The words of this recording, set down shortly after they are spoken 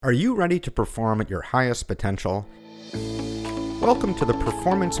Are you ready to perform at your highest potential? Welcome to the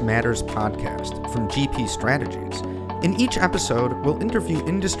Performance Matters podcast from GP Strategies. In each episode, we'll interview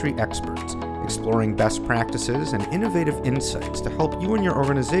industry experts, exploring best practices and innovative insights to help you and your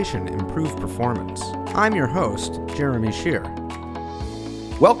organization improve performance. I'm your host, Jeremy Shear.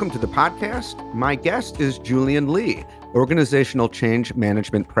 Welcome to the podcast. My guest is Julian Lee, Organizational Change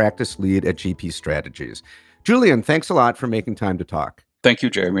Management Practice Lead at GP Strategies. Julian, thanks a lot for making time to talk. Thank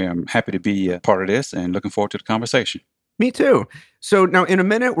you, Jeremy. I'm happy to be a part of this and looking forward to the conversation. Me too. So now in a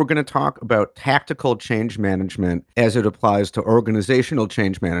minute, we're going to talk about tactical change management as it applies to organizational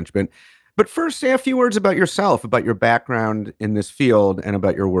change management. But first, say a few words about yourself, about your background in this field, and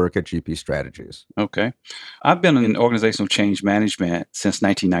about your work at GP Strategies. Okay. I've been in organizational change management since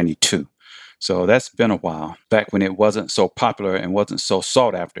 1992. So that's been a while, back when it wasn't so popular and wasn't so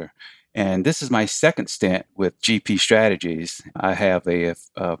sought after. And this is my second stint with GP Strategies. I have a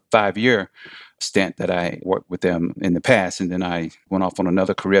 5-year stint that I worked with them in the past, and then I went off on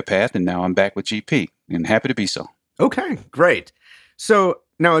another career path, and now I'm back with GP, and happy to be so. Okay, great. So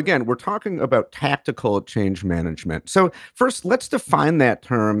now, again, we're talking about tactical change management. So first, let's define that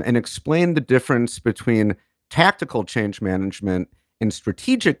term and explain the difference between tactical change management and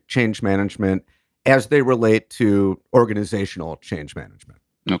strategic change management as they relate to organizational change management.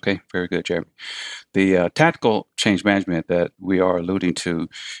 Okay, very good, Jeremy. The tactical change management that we are alluding to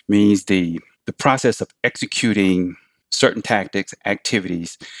means the process of executing certain tactics,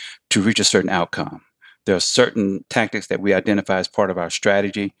 activities to reach a certain outcome. There are certain tactics that we identify as part of our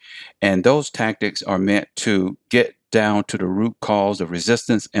strategy, and those tactics are meant to get down to the root cause of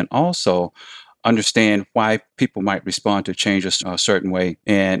resistance and also understand why people might respond to change a certain way.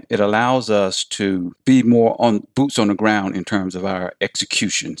 And it allows us to be more on boots on the ground in terms of our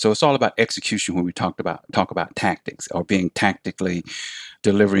execution. So it's all about execution when we talk about tactics or being tactically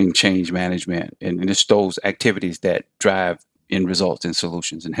delivering change management. And it's those activities that drive end results and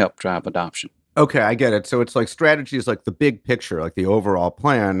solutions and help drive adoption. Okay, I get it. So it's like strategy is like the big picture, like the overall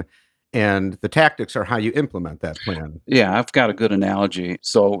plan, and the tactics are how you implement that plan. Yeah, I've got a good analogy.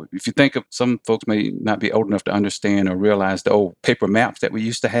 So if you think of, some folks may not be old enough to understand or realize the old paper maps that we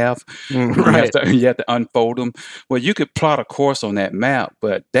used to have. Right. You have to unfold them. Well, you could plot a course on that map,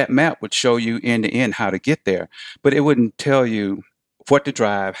 but that map would show you end to end how to get there, but it wouldn't tell you what to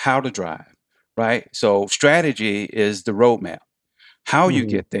drive, how to drive, right? So strategy is the roadmap. How you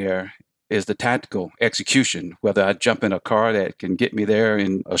get there is the tactical execution, whether I jump in a car that can get me there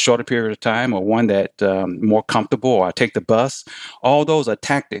in a shorter period of time or one that more comfortable, or I take the bus. All those are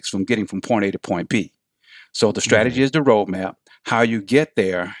tactics from getting from point A to point B. So the strategy is the roadmap. How you get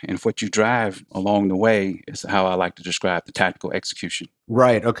there and what you drive along the way is how I like to describe the tactical execution.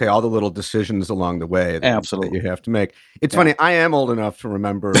 Right. Okay. All the little decisions along the way that you have to make. It's funny. I am old enough to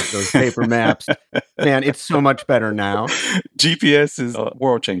remember those paper maps. Man, it's so much better now. GPS is a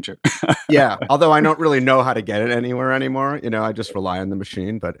world changer. Yeah. Although I don't really know how to get it anywhere anymore. I just rely on the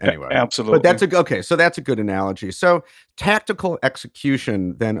machine. But anyway. Absolutely. But so that's a good analogy. So tactical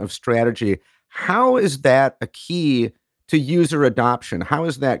execution then of strategy, how is that a key to user adoption? How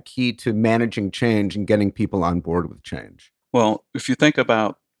is that key to managing change and getting people on board with change? Well, if you think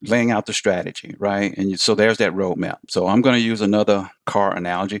about laying out the strategy, right? And so there's that roadmap. So I'm going to use another car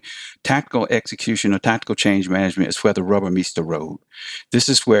analogy. Tactical execution or tactical change management is where the rubber meets the road. This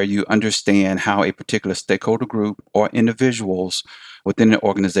is where you understand how a particular stakeholder group or individuals within an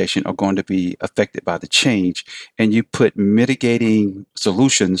organization are going to be affected by the change, and you put mitigating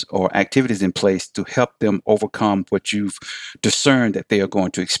solutions or activities in place to help them overcome what you've discerned that they are going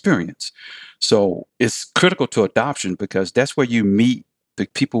to experience. So it's critical to adoption because that's where you meet the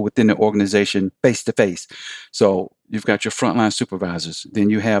people within the organization face to face. So you've got your frontline supervisors, then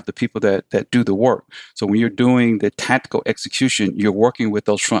you have the people that do the work. So when you're doing the tactical execution, you're working with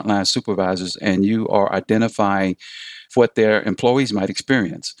those frontline supervisors and you are identifying what their employees might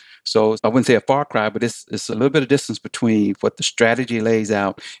experience. So I wouldn't say a far cry, but it's a little bit of distance between what the strategy lays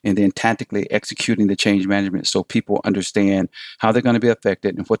out and then tactically executing the change management so people understand how they're going to be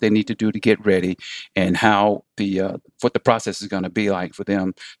affected and what they need to do to get ready and how what the process is going to be like for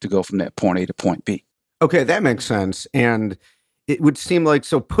them to go from that point A to point B. Okay, that makes sense. And it would seem like,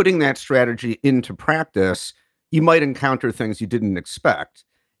 so putting that strategy into practice, you might encounter things you didn't expect.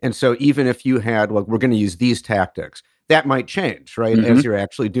 And so even if you had, we're going to use these tactics, that might change, right? As you're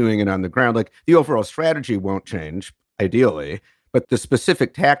actually doing it on the ground. Like the overall strategy won't change, ideally, But the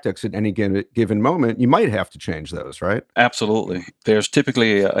specific tactics at any given moment, you might have to change those, right? Absolutely. There's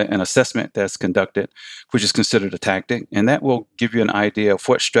typically an assessment that's conducted, which is considered a tactic, and that will give you an idea of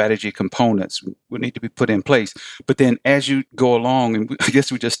what strategy components would need to be put in place. But then as you go along, and I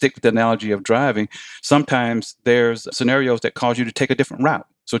guess we just stick with the analogy of driving, sometimes there's scenarios that cause you to take a different route.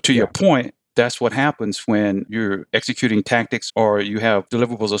 So to your Yeah. point, that's what happens when you're executing tactics or you have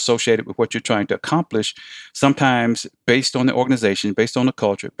deliverables associated with what you're trying to accomplish. Sometimes, based on the organization, based on the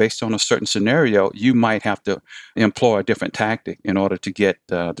culture, based on a certain scenario, you might have to employ a different tactic in order to get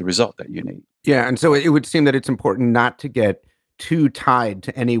the result that you need. Yeah, and so it would seem that it's important not to get too tied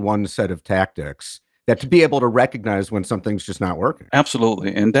to any one set of tactics, that to be able to recognize when something's just not working.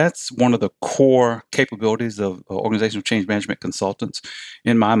 Absolutely. And that's one of the core capabilities of organizational change management consultants,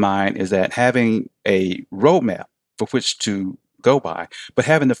 in my mind, is that having a roadmap for which to go by, but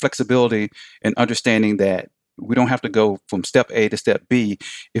having the flexibility and understanding that we don't have to go from step A to step B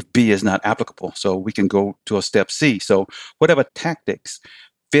if B is not applicable. So we can go to a step C. So whatever tactics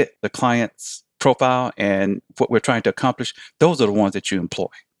fit the client's profile and what we're trying to accomplish, those are the ones that you employ.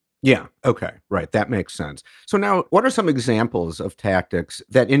 Yeah. Okay. Right. That makes sense. So now, what are some examples of tactics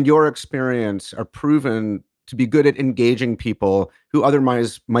that, in your experience, are proven to be good at engaging people who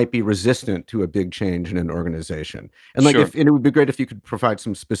otherwise might be resistant to a big change in an organization? And like, Sure. if and it would be great if you could provide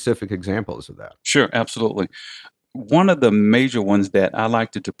some specific examples of that. Sure, absolutely. One of the major ones that I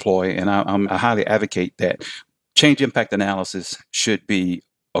like to deploy, and I highly advocate that change impact analysis should be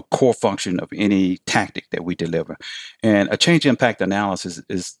a core function of any tactic that we deliver. And a change impact analysis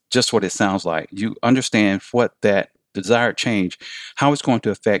is just what it sounds like. You understand what that desired change, how it's going to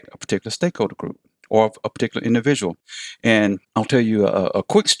affect a particular stakeholder group or a particular individual. And I'll tell you a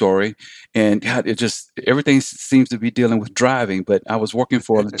quick story. And God, it just everything seems to be dealing with driving. But I was working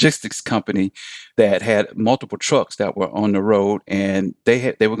for a logistics company that had multiple trucks that were on the road, and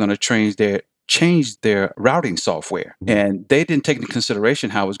they were going to change their routing software, Mhm. and they didn't take into consideration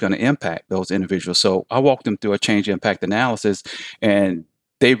how it was going to impact those individuals. So I walked them through a change impact analysis, and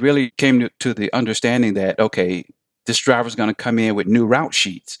they really came to the understanding that, okay, this driver's going to come in with new route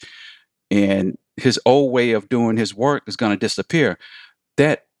sheets, and his old way of doing his work is going to disappear.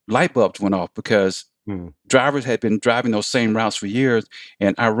 That light bulbs went off because Mm. drivers had been driving those same routes for years,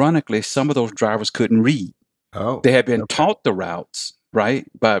 and ironically, some of those drivers couldn't read. Oh, They had been okay. taught the routes, right,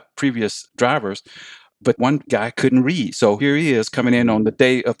 by previous drivers, but one guy couldn't read. So here he is coming in on the Mm.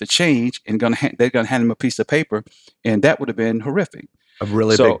 day of the change and they're gonna hand him a piece of paper, and that would have been horrific. A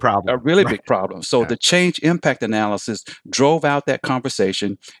really big So a problem. really Right. big problem. So Yeah. the change impact analysis drove out that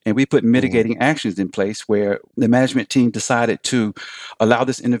conversation, and we put Mm. mitigating actions in place where the management team decided to allow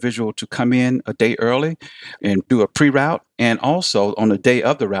this individual to come in a day early and do a pre-route. And also on the day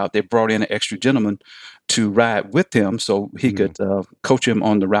of the route, they brought in an extra gentleman to ride with him so he Mm. could coach him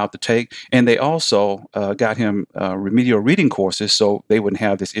on the route to take. And they also got him remedial reading courses so they wouldn't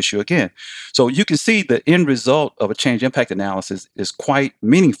have this issue again. So you can see the end result of a change impact analysis is quite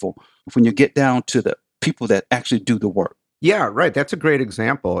meaningful when you get down to the people that actually do the work. Yeah, right. That's a great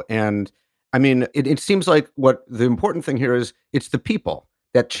example. And I mean, it seems like what the important thing here is it's the people.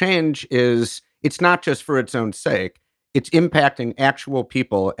 That change is, it's not just for its own sake, it's impacting actual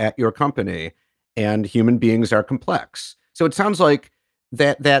people at your company, and human beings are complex. So it sounds like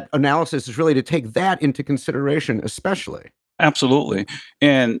that analysis is really to take that into consideration, especially. Absolutely.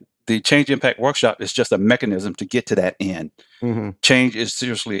 And the change impact workshop is just a mechanism to get to that end. Hmm. Change is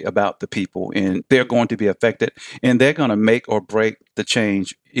seriously about the people, and they're going to be affected, and they're going to make or break the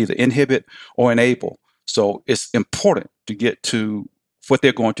change, either inhibit or enable. So it's important to get to what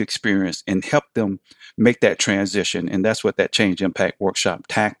they're going to experience and help them make that transition. And that's what that change impact workshop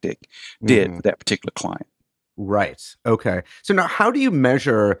tactic did Hmm. for that particular client. Right. Okay. So now, how do you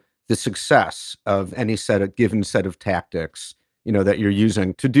measure the success of any given set of tactics, that you're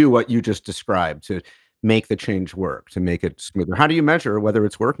using to do what you just described, to make the change work, to make it smoother? How do you measure whether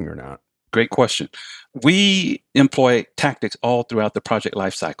it's working or not? Great question. We employ tactics all throughout the project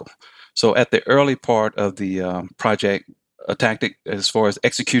lifecycle. So at the early part of the project, a tactic as far as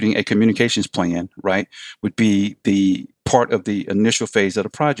executing a communications plan, right, would be the part of the initial phase of the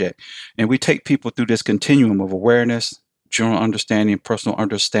project. And we take people through this continuum of awareness, general understanding, personal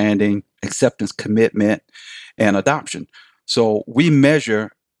understanding, acceptance, commitment, and adoption. So we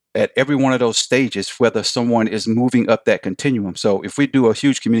measure at every one of those stages whether someone is moving up that continuum. So if we do a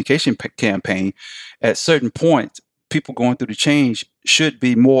huge communication campaign, at certain points, people going through the change should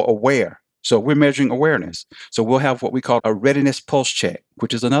be more aware. So we're measuring awareness. So we'll have what we call a readiness pulse check,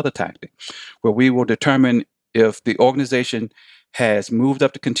 which is another tactic where we will determine if the organization has moved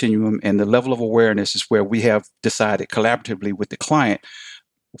up the continuum, and the level of awareness is where we have decided collaboratively with the client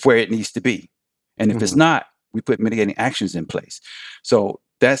where it needs to be. And if it's not, we put mitigating actions in place. So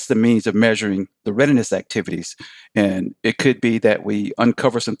that's the means of measuring the readiness activities. And it could be that we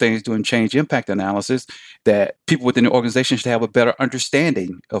uncover some things doing change impact analysis that people within the organization should have a better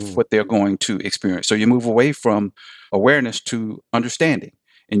understanding of what they're going to experience. So you move away from awareness to understanding,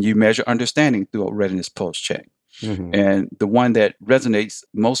 and you measure understanding through a readiness pulse check. And the one that resonates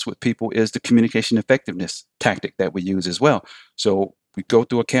most with people is the communication effectiveness tactic that we use as well. So we go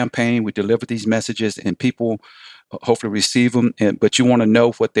through a campaign, we deliver these messages, and people hopefully receive them. But you want to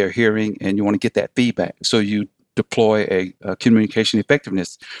know what they're hearing, and you want to get that feedback. So you deploy a communication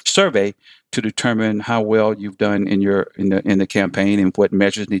effectiveness survey to determine how well you've done in the campaign and what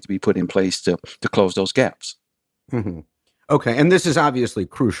measures need to be put in place to close those gaps. Okay, and this is obviously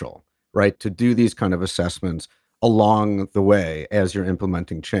crucial, right? To do these kind of assessments along the way as you're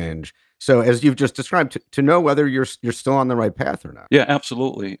implementing change. So as you've just described, to know whether you're still on the right path or not. Yeah,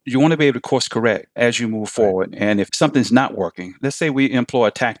 absolutely. You want to be able to course correct as you move forward. And if something's not working, let's say we employ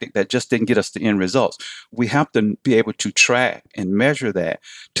a tactic that just didn't get us the end results, we have to be able to track and measure that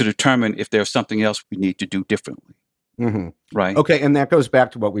to determine if there's something else we need to do differently. Right. Okay, and that goes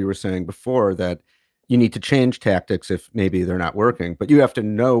back to what we were saying before, that you need to change tactics if maybe they're not working, but you have to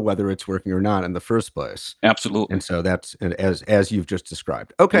know whether it's working or not in the first place. Absolutely. And so that's as you've just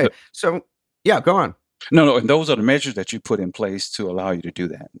described. Okay, so yeah, go on. No, and those are the measures that you put in place to allow you to do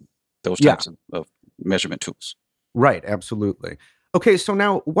that. Those types of measurement tools. Right, absolutely. Okay, so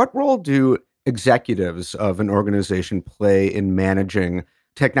now what role do executives of an organization play in managing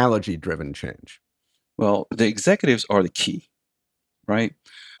technology-driven change? Well, the executives are the key, right?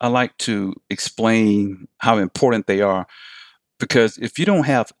 I like to explain how important they are, because if you don't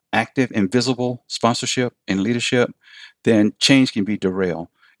have active and visible sponsorship and leadership, then change can be derailed.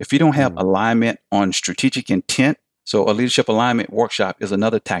 If you don't have alignment on strategic intent, so a leadership alignment workshop is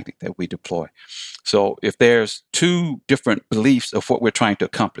another tactic that we deploy. So if there's two different beliefs of what we're trying to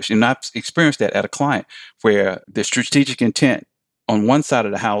accomplish, and I've experienced that at a client where the strategic intent on one side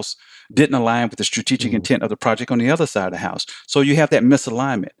of the house didn't align with the strategic intent of the project on the other side of the house. So you have that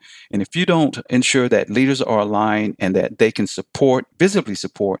misalignment. And if you don't ensure that leaders are aligned and that they can visibly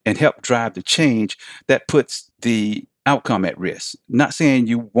support and help drive the change, that puts the outcome at risk. Not saying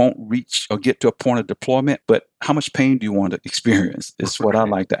you won't reach or get to a point of deployment, but how much pain do you want to experience is what I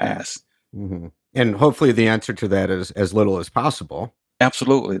like to ask. And hopefully the answer to that is as little as possible.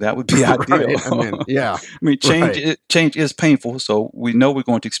 Absolutely. That would be ideal. Change is painful. So we know we're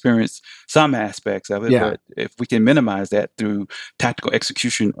going to experience some aspects of it. But if we can minimize that through tactical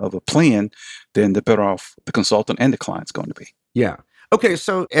execution of a plan, then the better off the consultant and the client's going to be. Yeah. Okay.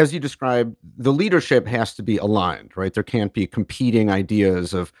 So as you described, the leadership has to be aligned, right? There can't be competing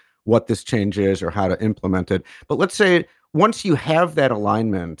ideas of what this change is or how to implement it. But let's say once you have that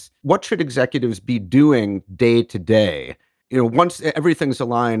alignment, what should executives be doing day to day? Once everything's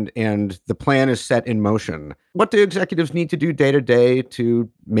aligned and the plan is set in motion, what do executives need to do day to day to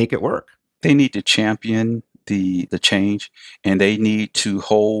make it work? They need to champion the change, and they need to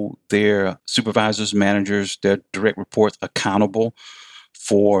hold their supervisors, managers, their direct reports accountable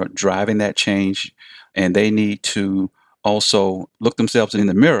for driving that change. And they need to also look themselves in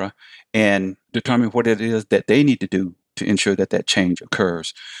the mirror and determine what it is that they need to do to ensure that that change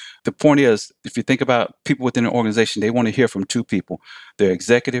occurs. The point is, if you think about people within an organization, they want to hear from two people: their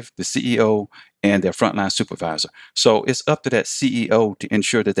executive, the CEO, and their frontline supervisor. So it's up to that CEO to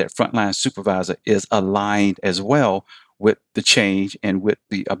ensure that that frontline supervisor is aligned as well with the change and with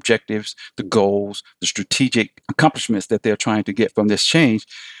the objectives, the goals, the strategic accomplishments that they're trying to get from this change.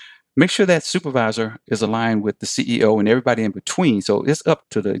 Make sure that supervisor is aligned with the CEO and everybody in between. So it's up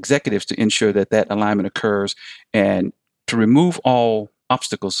to the executives to ensure that that alignment occurs and to remove all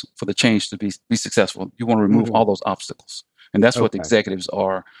obstacles for the change to be successful. You want to remove all those obstacles. And that's what the executives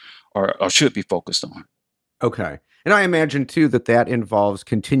are should be focused on. Okay. And I imagine too that involves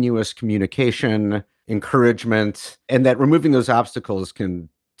continuous communication, encouragement, and that removing those obstacles can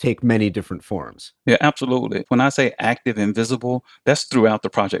take many different forms. Yeah, absolutely. When I say active and visible, that's throughout the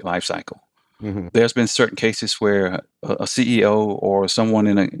project lifecycle. There's been certain cases where a CEO or someone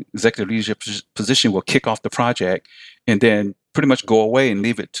in an executive leadership position will kick off the project and then pretty much go away and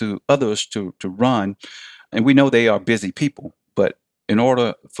leave it to others to run. And we know they are busy people, but in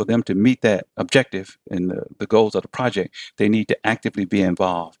order for them to meet that objective and the goals of the project, they need to actively be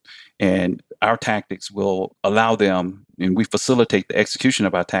involved. And our tactics will allow them, and we facilitate the execution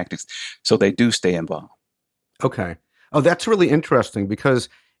of our tactics so they do stay involved. Okay. Oh, that's really interesting because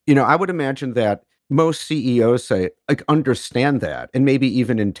I would imagine that most CEOs say, like, understand that and maybe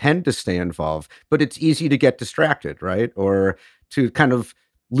even intend to stay involved, but it's easy to get distracted, right? Or to kind of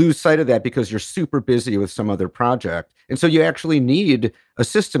lose sight of that because you're super busy with some other project. And so you actually need a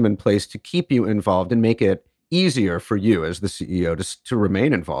system in place to keep you involved and make it easier for you as the CEO to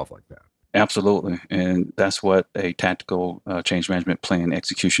remain involved like that. Absolutely. And that's what a tactical change management plan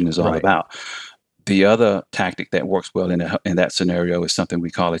execution is all Right. about. The other tactic that works well in that scenario is something we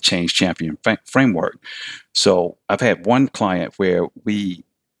call a change champion framework. So I've had one client where we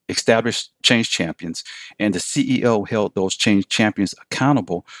established change champions, and the CEO held those change champions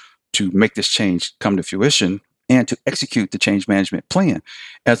accountable to make this change come to fruition and to execute the change management plan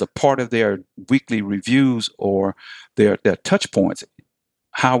as a part of their weekly reviews or their touch points.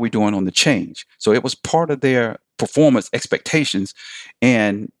 How are we doing on the change? So it was part of their performance expectations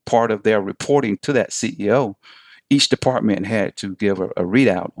and part of their reporting to that CEO. Each department had to give a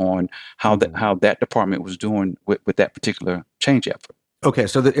readout on how that department was doing with that particular change effort. Okay,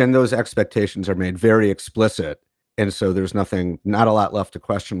 so and those expectations are made very explicit, and so there's not a lot left to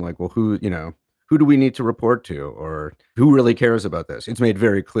question. Like, well, who do we need to report to, or who really cares about this? It's made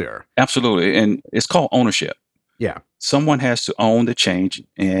very clear. Absolutely, and it's called ownership. Yeah. Someone has to own the change,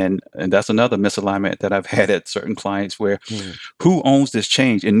 and that's another misalignment that I've had at certain clients where who owns this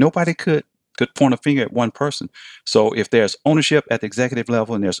change, and nobody could point a finger at one person. So if there's ownership at the executive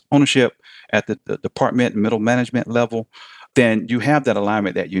level and there's ownership at the department middle management level, then you have that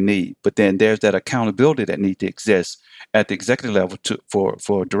alignment that you need. But then there's that accountability that needs to exist at the executive level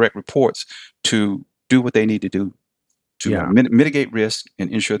for direct reports to do what they need to do to mitigate risk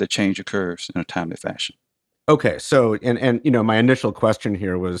and ensure that change occurs in a timely fashion. Okay, so and my initial question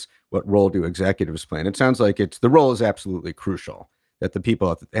here was, what role do executives play? And it sounds like the role is absolutely crucial, that the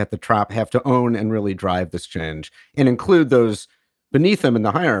people at the top have to own and really drive this change and include those beneath them in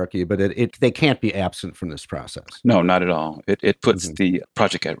the hierarchy, but they can't be absent from this process. No, not at all. It puts the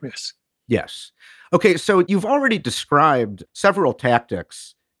project at risk. Yes. Okay, so you've already described several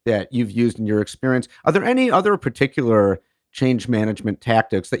tactics that you've used in your experience. Are there any other particular change management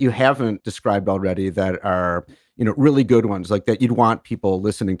tactics that you haven't described already that are, really good ones, like that you'd want people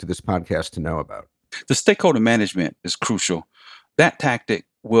listening to this podcast to know about? The stakeholder management is crucial. That tactic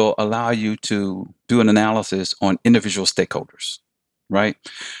will allow you to do an analysis on individual stakeholders, right?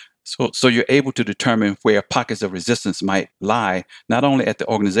 So you're able to determine where pockets of resistance might lie, not only at the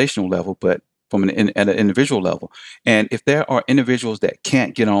organizational level, but at an individual level. And if there are individuals that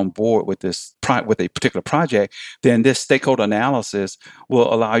can't get on board with with a particular project, then this stakeholder analysis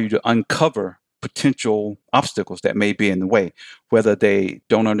will allow you to uncover potential obstacles that may be in the way, whether they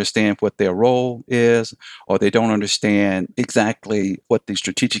don't understand what their role is, or they don't understand exactly what the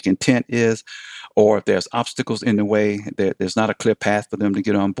strategic intent is, or if there's obstacles in the way, there's not a clear path for them to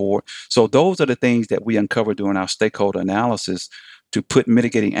get on board. So those are the things that we uncover during our stakeholder analysis to put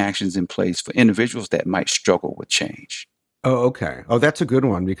mitigating actions in place for individuals that might struggle with change. Oh, okay. Oh, that's a good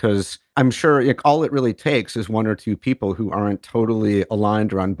one, because I'm sure all it really takes is one or two people who aren't totally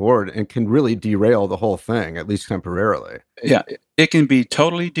aligned or on board and can really derail the whole thing, at least temporarily. Yeah, it can be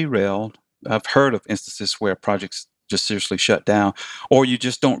totally derailed. I've heard of instances where projects just seriously shut down, or you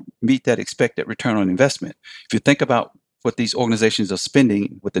just don't meet that expected return on investment. If you think about what these organizations are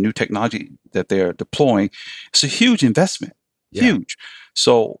spending with the new technology that they're deploying, it's a huge investment. Huge.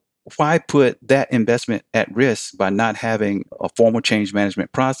 So why put that investment at risk by not having a formal change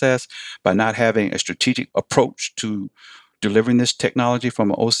management process, by not having a strategic approach to delivering this technology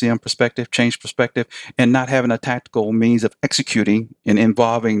from an OCM perspective, change perspective, and not having a tactical means of executing and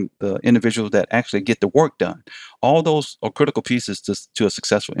involving the individuals that actually get the work done? All those are critical pieces to a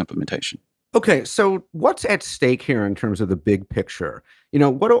successful implementation. Okay, so what's at stake here in terms of the big picture?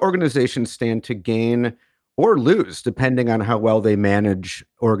 What do organizations stand to gain or lose, depending on how well they manage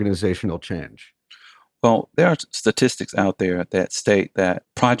organizational change? Well, there are statistics out there that state that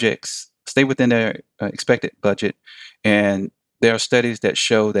projects stay within their expected budget, and there are studies that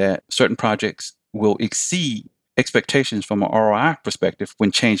show that certain projects will exceed expectations from an ROI perspective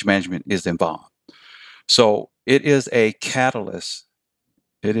when change management is involved. So it is a catalyst,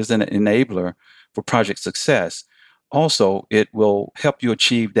 it is an enabler for project success. Also, it will help you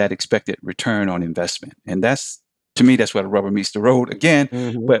achieve that expected return on investment. And to me, that's where the rubber meets the road again.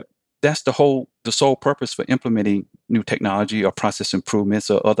 But that's the sole purpose for implementing new technology or process improvements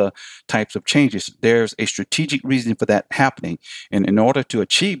or other types of changes. There's a strategic reason for that happening. And in order to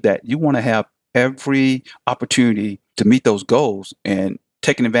achieve that, you want to have every opportunity to meet those goals. And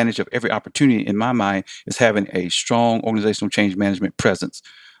taking advantage of every opportunity, in my mind, is having a strong organizational change management presence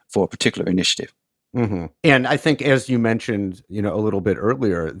for a particular initiative. And I think, as you mentioned, a little bit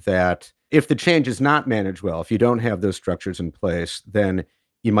earlier, that If the change is not managed well, if you don't have those structures in place, then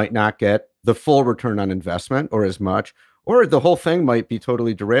you might not get the full return on investment or as much, or the whole thing might be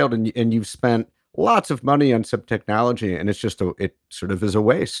totally derailed and you've spent lots of money on some technology and it sort of is a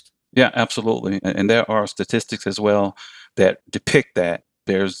waste. Yeah, absolutely. And there are statistics as well that depict that.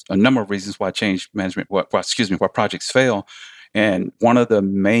 There's a number of reasons why change management, why projects fail. And one of the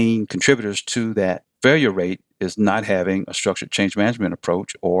main contributors to that failure rate is not having a structured change management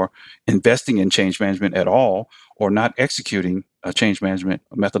approach or investing in change management at all, or not executing a change management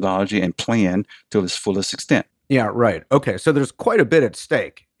methodology and plan to its fullest extent. Yeah, right. Okay, so there's quite a bit at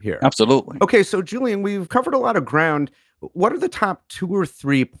stake here. Absolutely. Okay, so Julian, we've covered a lot of ground. What are the top 2 or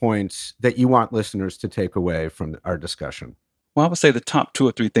 3 points that you want listeners to take away from our discussion? Well, I would say the top 2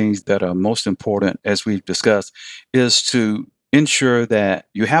 or 3 things that are most important, as we've discussed, is to ensure that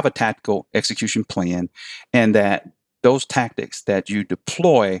you have a tactical execution plan and that those tactics that you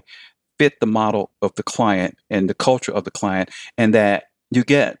deploy fit the model of the client and the culture of the client, and that you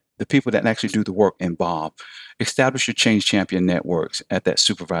get the people that actually do the work involved. Establish your change champion networks at that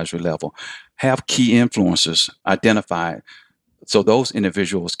supervisory level. Have key influencers identified so those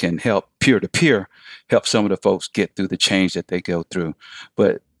individuals can help peer-to-peer, help some of the folks get through the change that they go through.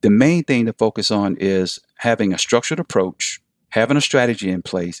 But the main thing to focus on is having a structured approach, having a strategy in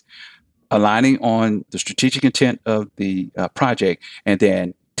place, aligning on the strategic intent of the project, and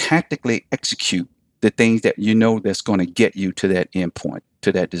then tactically execute the things that you know that's going to get you to that endpoint,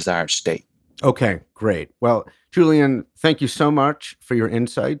 to that desired state. Okay, great. Well, Julian, thank you so much for your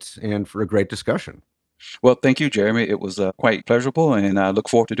insights and for a great discussion. Well, thank you, Jeremy. It was quite pleasurable, and I look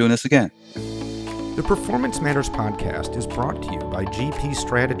forward to doing this again. The Performance Matters podcast is brought to you by GP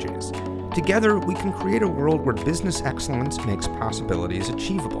Strategies. Together, we can create a world where business excellence makes possibilities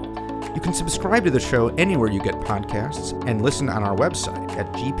achievable. You can subscribe to the show anywhere you get podcasts and listen on our website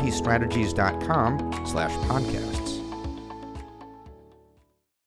at gpstrategies.com/podcasts.